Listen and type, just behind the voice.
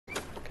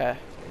Okay.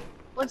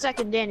 1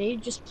 second, Danny.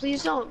 Just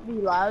please don't be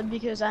loud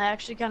because I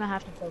actually kind of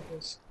have to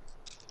focus.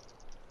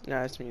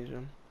 Yeah, it's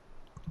museum.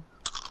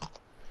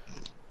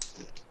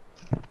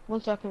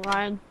 1 second,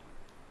 Ryan.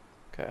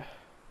 Okay.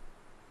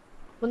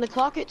 When the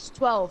clock hits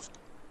 12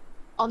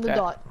 on the Okay.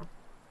 dot.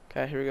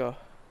 Okay, here we go.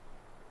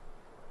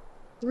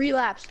 3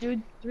 laps,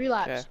 dude. 3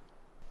 laps. Okay.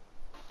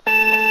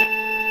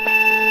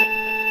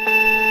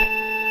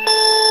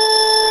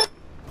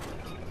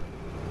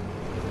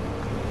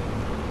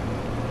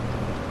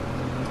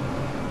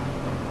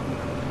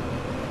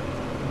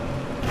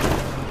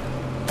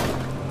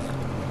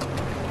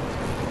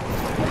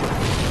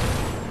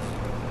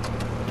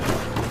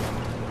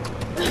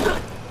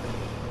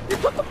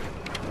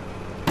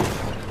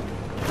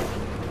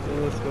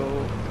 Let's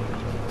go.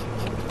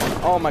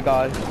 Oh my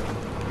god.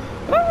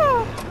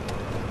 Ah!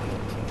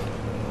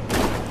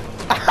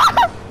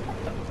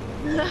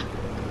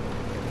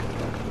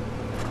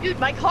 Dude,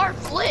 my car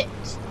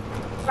flipped.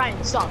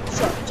 Ryan, stop.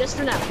 Just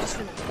for now. Just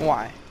for now.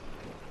 Why?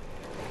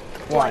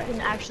 So Why? I can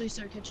actually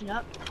start catching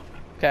up.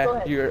 Okay, Go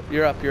ahead.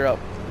 you're up.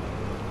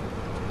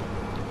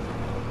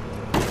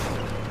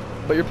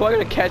 But you're probably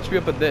gonna catch me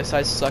up at this.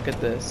 I suck at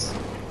this.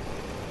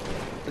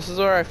 This is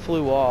where I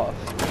flew off.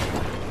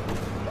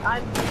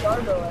 I'm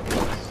Garbo at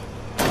this.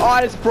 Oh,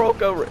 I just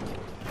broke over.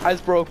 I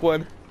just broke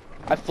one.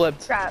 I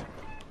flipped. Crap.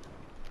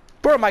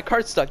 Bro, my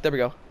cart's stuck. There we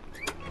go.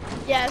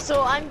 Yeah,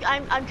 so I'm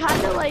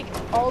kind of like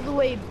all the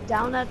way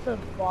down at the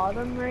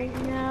bottom right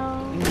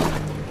now.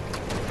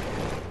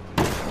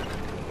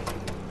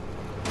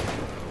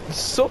 It's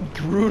so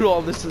brutal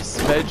on this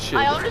suspension.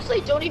 I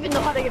honestly don't even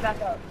know how to get back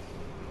up.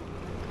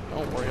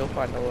 Don't worry, you'll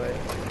find a way.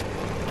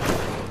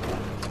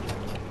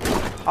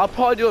 I'll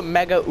probably do a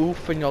mega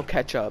oof and you'll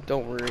catch up.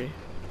 Don't worry.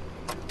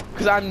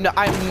 Cause I'm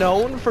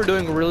known for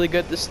doing really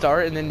good at the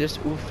start and then just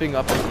oofing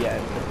up at the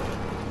end.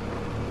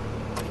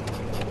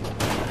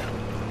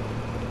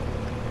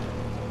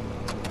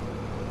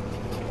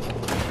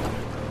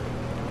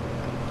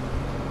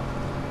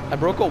 I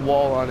broke a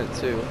wall on it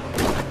too.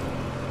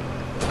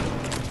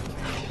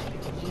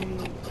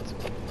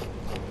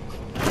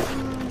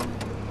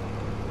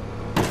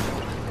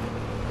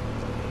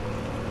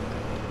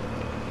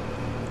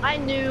 I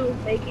knew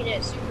making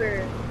it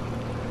super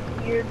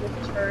weird with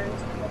turns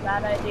was a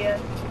bad idea.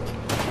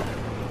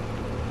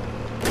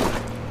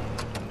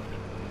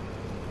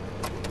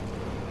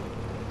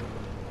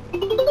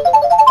 Dude,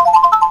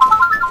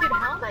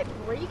 how am I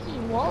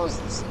breaking walls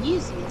this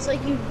easy? It's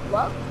like you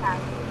love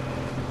tackling.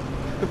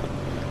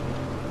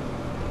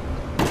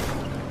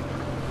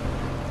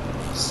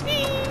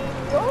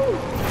 Whoa!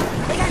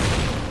 Like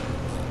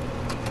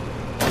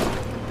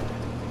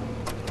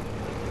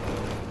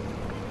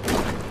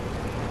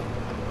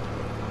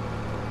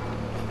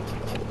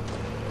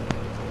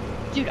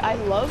Dude, I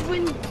love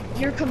when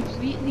you're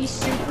completely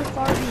super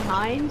far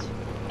behind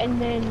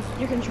and then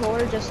your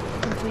controller just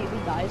completely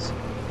dies.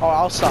 Oh,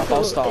 I'll stop.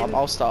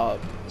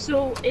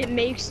 So it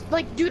makes,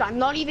 like, dude, I'm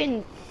not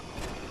even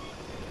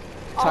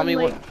Tell me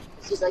like, what.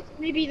 This is like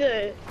maybe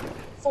the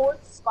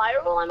 4th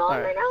spiral I'm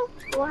on right now,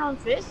 going on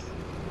 5th.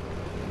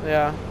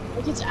 Yeah.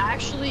 Like, it's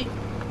actually,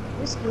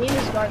 this game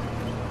is garbage.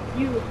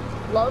 You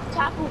love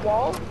tap a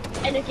wall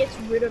and it gets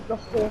rid of the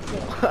whole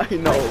thing. I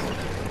know.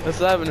 That's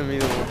happened to me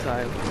the whole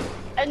time.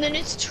 And then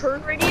its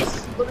turn radius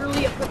is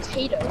literally a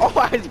potato. Oh,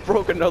 I just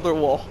broke another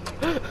wall.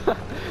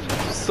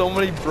 So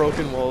many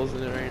broken walls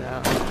in it right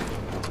now.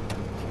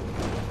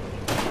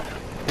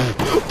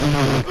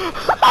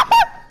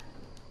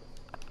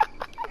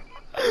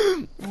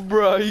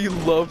 Bruh, you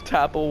love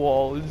tap a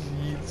wall. It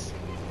yeets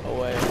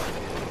away.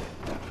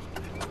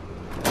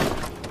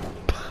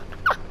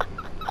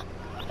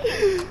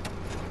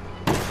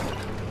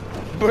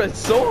 But it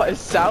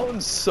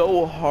sounds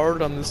so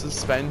hard on the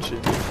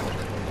suspension. No.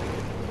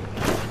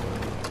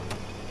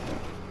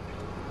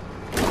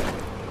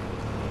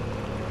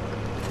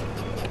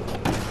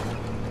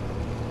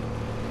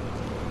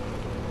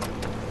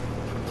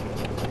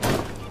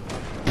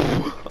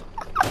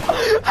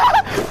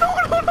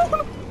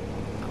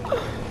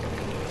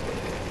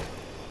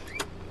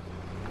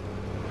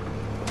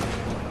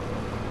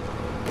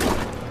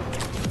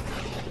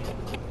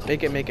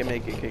 Make it.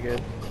 Okay,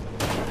 good.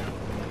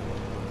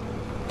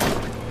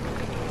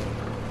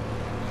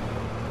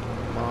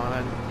 Come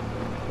on.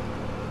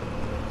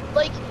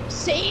 Like,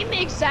 same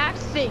exact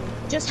thing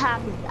just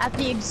happened at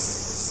the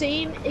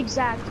same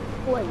exact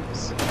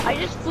place. I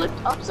just flipped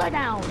upside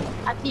down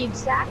at the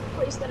exact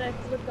place that I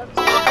flipped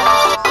upside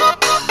down.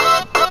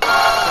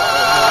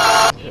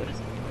 This game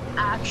is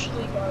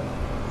actually garbage.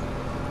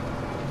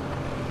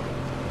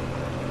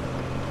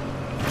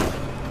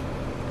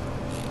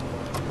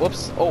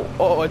 Whoops. Oh,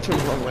 I turned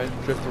the wrong way.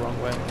 Drift the wrong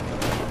way.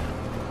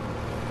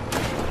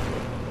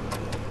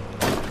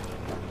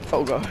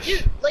 Oh gosh.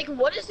 Dude, like,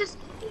 what is this?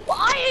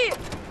 Why?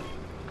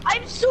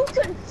 I'm so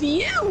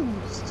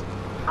confused.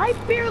 I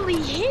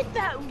barely hit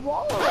that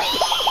wall.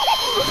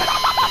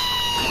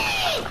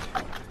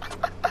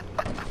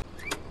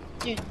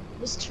 Dude,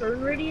 this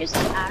turn radius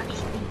is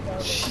actually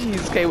garbage.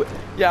 Jeez, okay.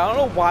 Yeah, I don't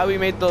know why we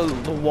made the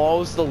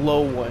walls the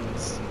low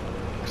ones.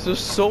 Cause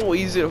it's so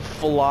easy to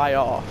fly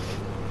off.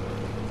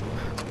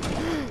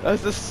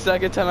 That's the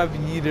second time I've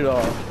yeeted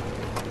off.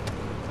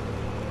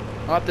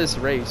 Not this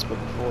race, but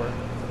before.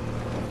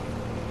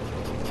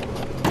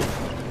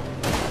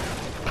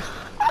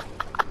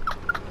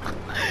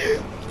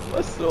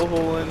 What's the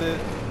hole in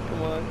it?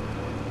 Come on.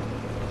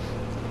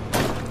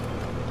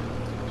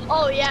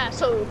 Oh yeah,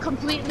 so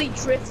completely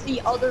drift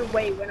the other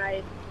way when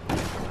I...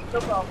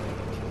 No problem.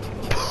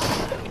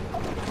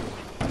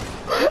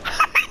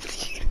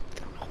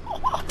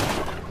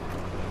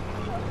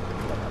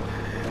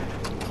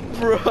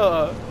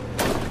 Bruh.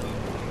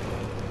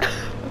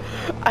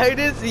 I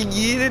just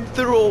yeeted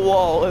through a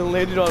wall and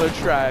landed on a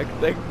track.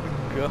 Thank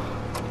God.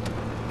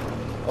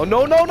 Oh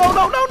no no no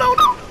no no no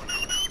no!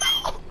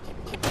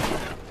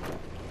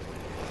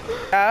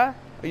 Yeah?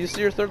 You see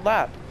your third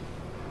lap.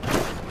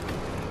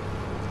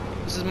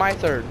 This is my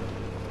third.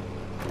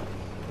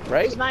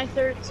 Right? It's my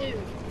third too.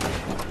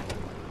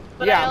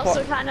 But Yeah, I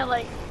also kind of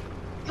like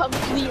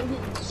completely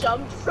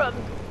jumped from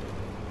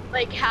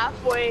like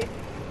halfway.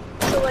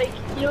 So like,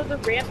 you know the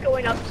ramp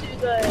going up to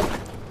the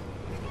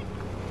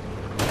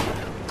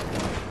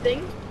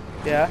thing?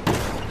 Yeah.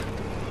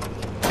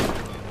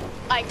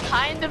 I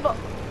kind of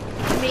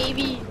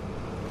maybe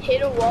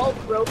hit a wall,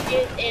 broke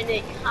it, and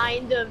it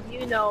kind of,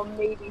 you know,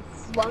 maybe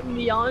flung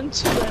me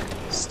onto the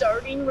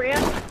starting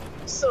ramp.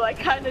 So I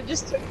kind of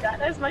just took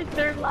that as my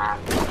third lap.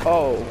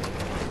 Oh.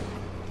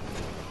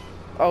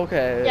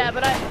 Okay. Yeah,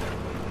 but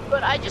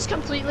I just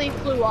completely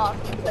flew off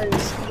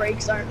because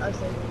brakes aren't a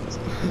thing.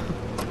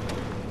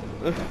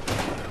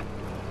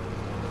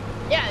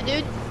 Yeah,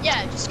 dude.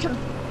 Yeah, just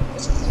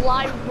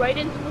fly right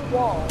into the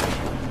wall.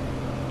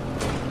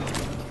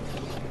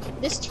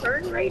 This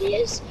turn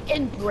radius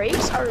and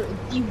brakes are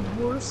the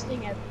worst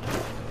thing ever.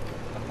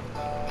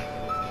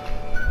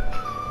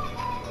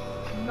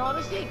 Not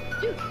a thing.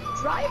 Dude,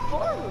 drive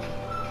forward.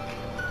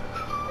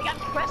 Like I'm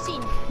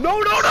pressing. No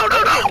no no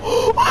no no!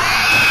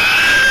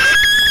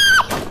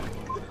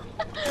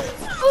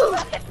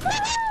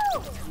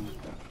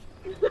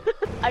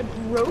 I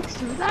broke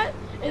through that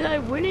and I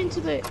went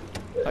into the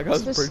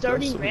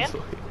starting ramp.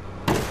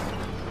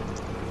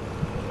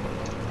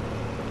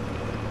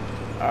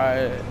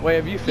 Alright, wait,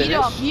 have you finished? Yeet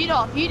off, yeet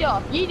off, yeet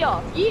off, yeet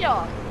off, yeet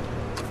off.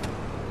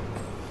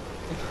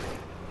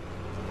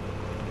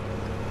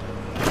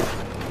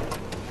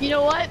 You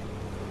know what?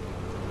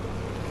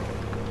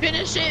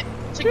 Finish it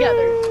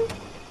together.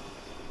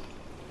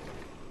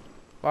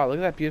 Wow, look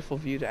at that beautiful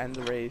view to end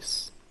the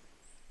race.